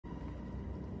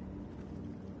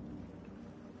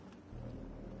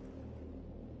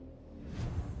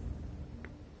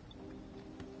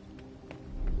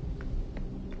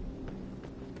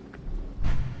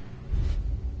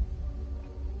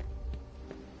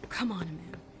Come on,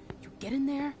 man. You get in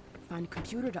there, find a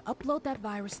computer to upload that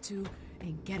virus to,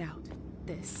 and get out.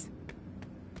 This.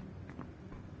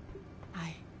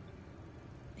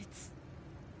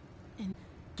 And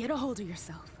get a hold of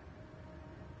yourself.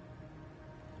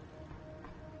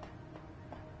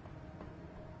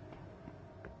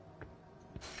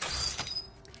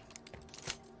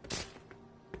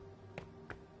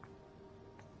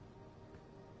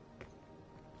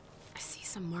 I see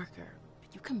some marker,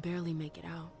 but you can barely make it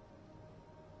out.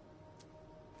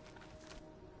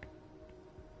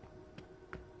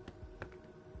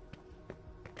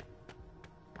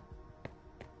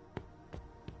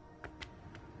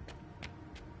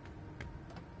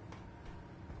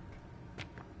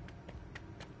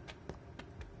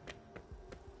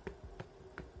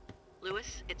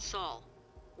 Lewis, it's Saul.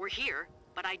 We're here,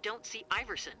 but I don't see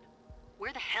Iverson.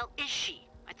 Where the hell is she?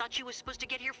 I thought she was supposed to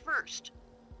get here first.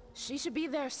 She should be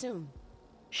there soon.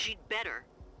 She'd better.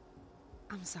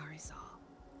 I'm sorry, Saul.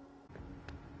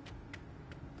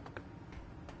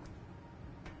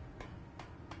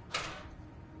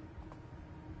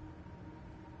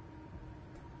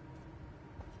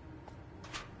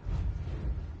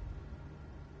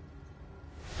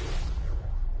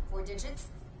 Four digits?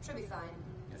 Should be fine.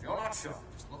 If you're not sure,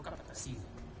 just look up at the ceiling.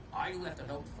 I left a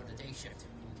note for the day shift,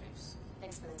 in case.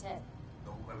 Thanks for the tip.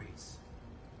 No worries.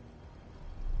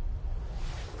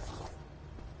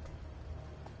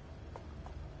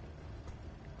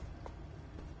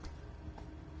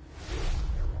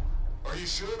 Are you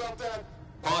sure about that?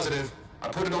 Positive. I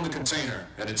put it on the container,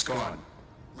 and it's gone.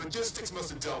 Logistics must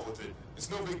have dealt with it.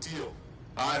 It's no big deal.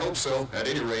 I hope so. At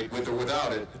any rate, with or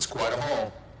without it, it's quite a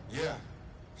haul. Yeah.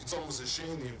 It's almost a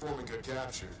shame the informant got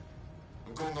captured.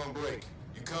 I'm going on break.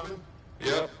 You coming?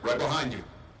 Yep, right behind you.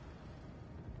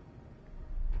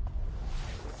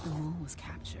 The mole was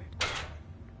captured.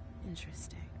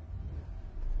 Interesting.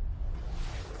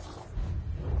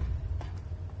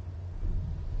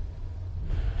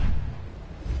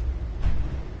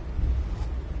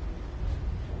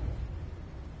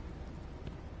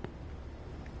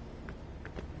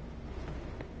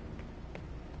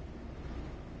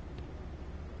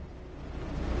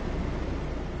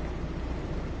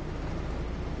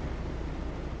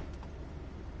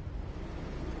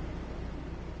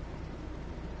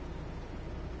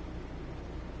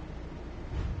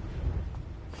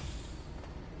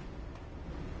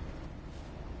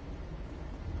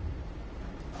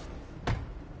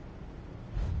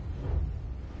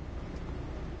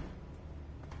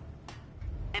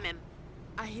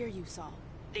 I hear you, Saul.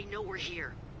 They know we're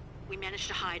here. We managed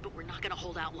to hide, but we're not gonna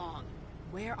hold out long.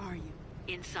 Where are you?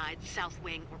 Inside, south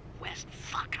wing, or west.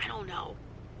 Fuck, I don't know.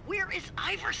 Where is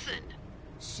Iverson?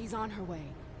 She's on her way.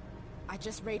 I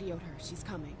just radioed her. She's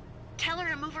coming. Tell her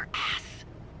to move her ass.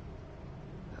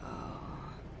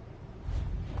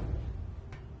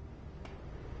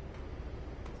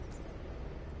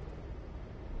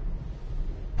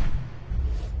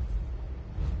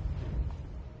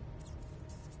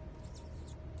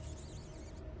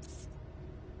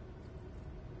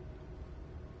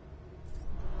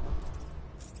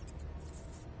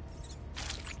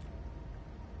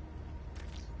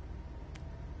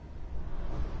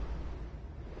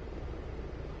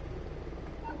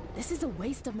 This is a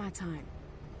waste of my time.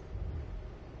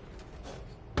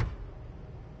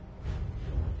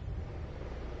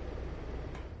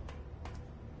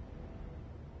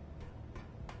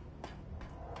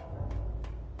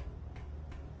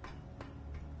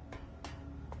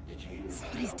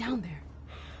 Somebody's down there.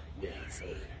 Yeah,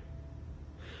 good.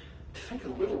 To think a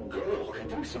little girl can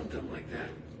do something like that.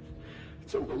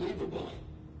 It's unbelievable.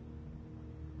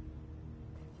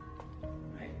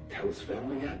 Hey, tell his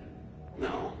family yet?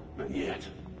 No, not yet.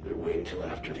 They're waiting till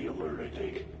after the alert, I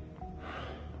think.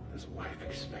 His wife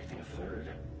expecting a third.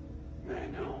 I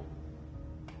know.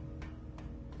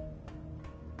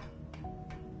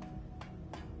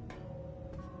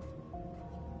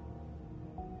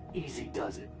 Easy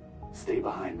does it. Stay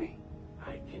behind me.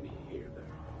 I can hear their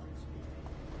hearts beating.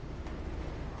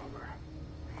 Robert,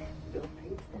 Bill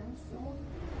paints them so.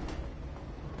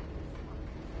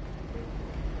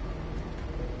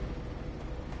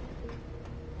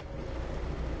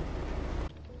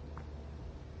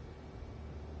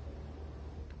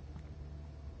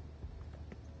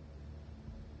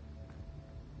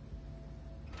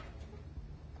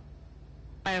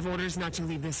 I have orders not to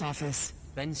leave this office.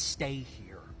 Then stay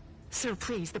here. Sir,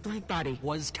 please, the blank body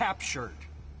Was captured.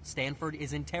 Stanford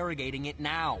is interrogating it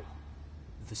now.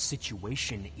 The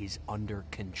situation is under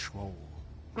control.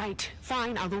 Right,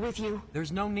 fine, I'll go with you.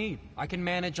 There's no need. I can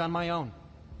manage on my own.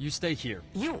 You stay here.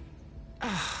 You...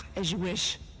 as you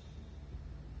wish.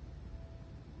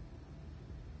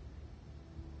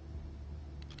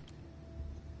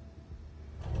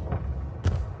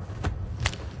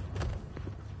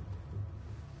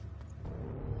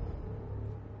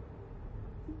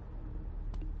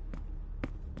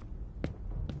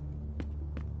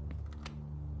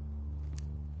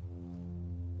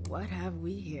 What have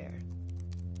we here?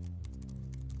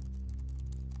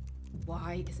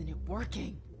 Why isn't it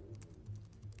working?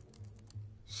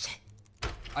 Shit.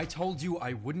 I told you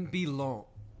I wouldn't be long.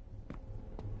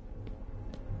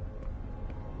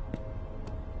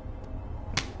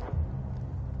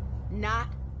 Not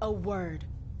a word.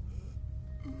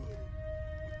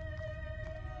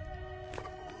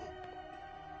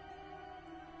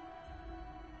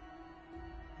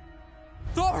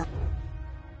 Thor!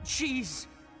 Jeez!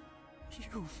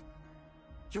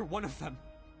 You're one of them,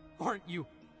 aren't you?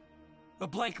 The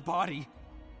blank body.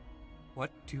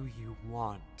 What do you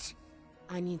want?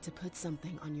 I need to put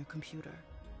something on your computer.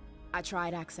 I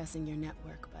tried accessing your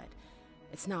network, but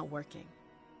it's not working.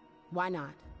 Why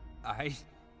not? I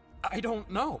don't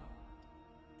know.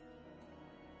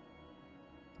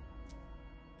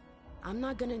 I'm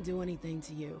not gonna do anything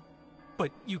to you.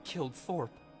 But you killed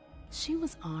Thorpe. She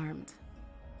was armed.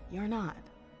 You're not.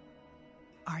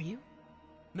 Are you?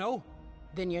 No.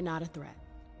 Then you're not a threat.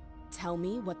 Tell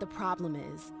me what the problem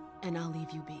is, and I'll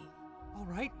leave you be. All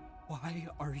right. Why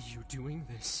are you doing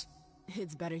this?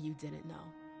 It's better you didn't know.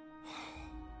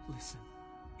 Listen,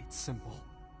 it's simple.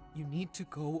 You need to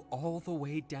go all the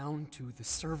way down to the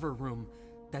server room.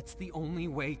 That's the only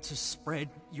way to spread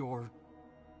your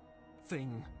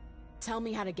thing. Tell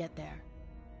me how to get there.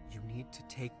 You need to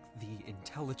take the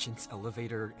intelligence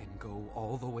elevator and go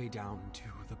all the way down to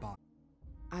the bottom.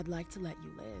 I'd like to let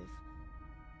you live.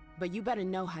 But you better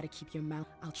know how to keep your mouth.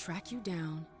 I'll track you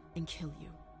down and kill you.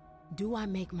 Do I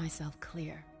make myself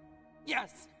clear?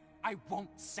 Yes! I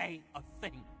won't say a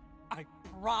thing. I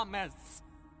promise.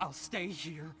 I'll stay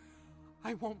here.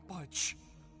 I won't budge.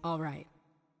 All right.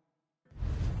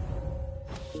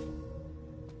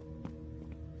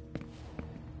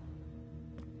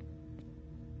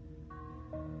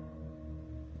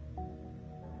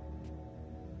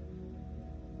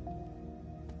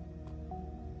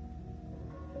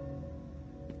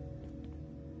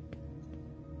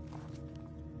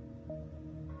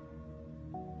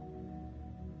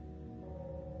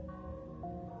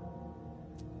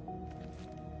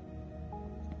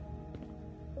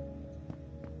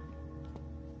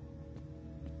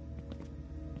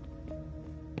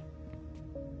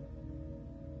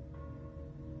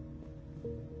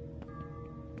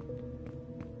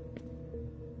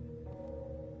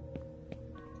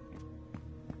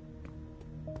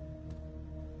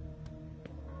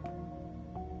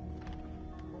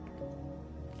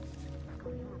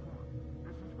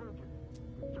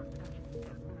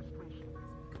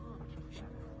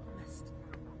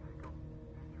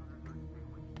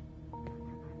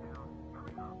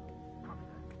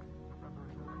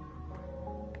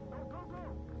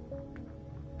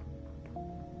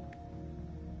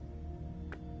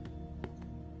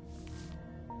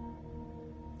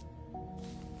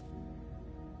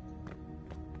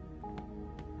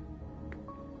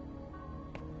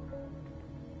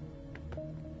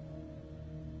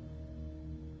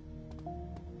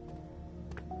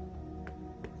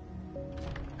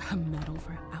 A medal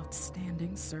for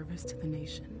outstanding service to the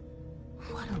nation.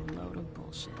 What a load of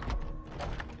bullshit.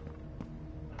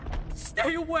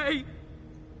 Stay away!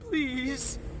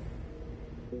 Please!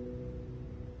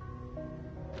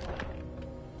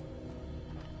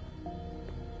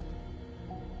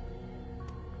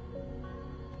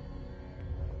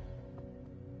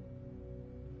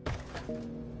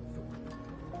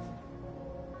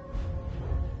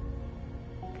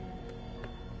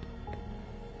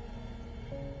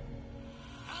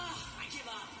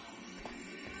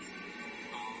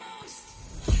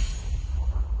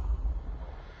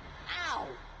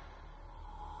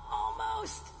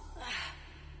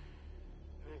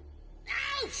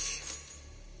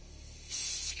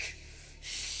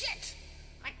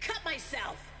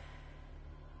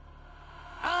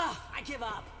 I give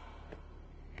up.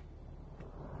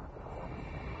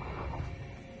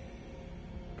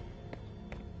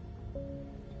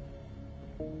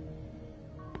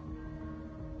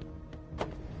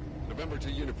 November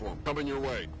to uniform. Coming your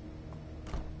way.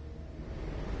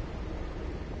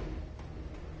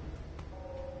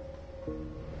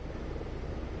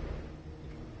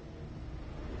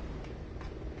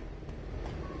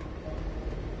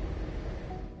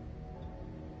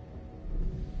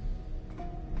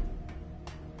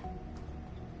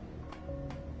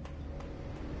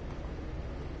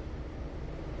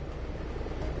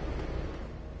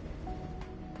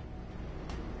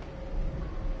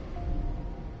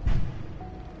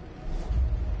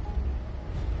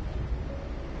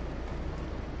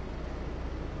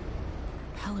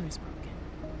 Propeller is broken,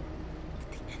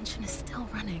 but the engine is still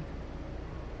running.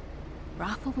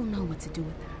 Rafa will know what to do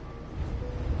with that.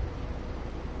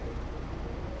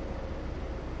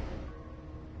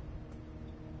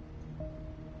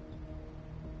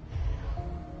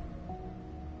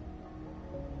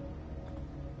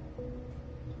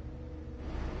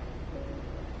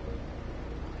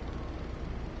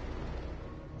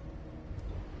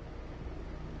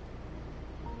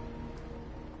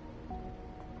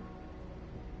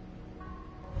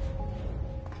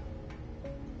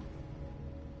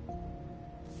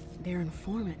 Their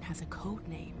informant has a code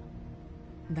name.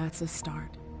 That's a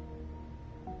start.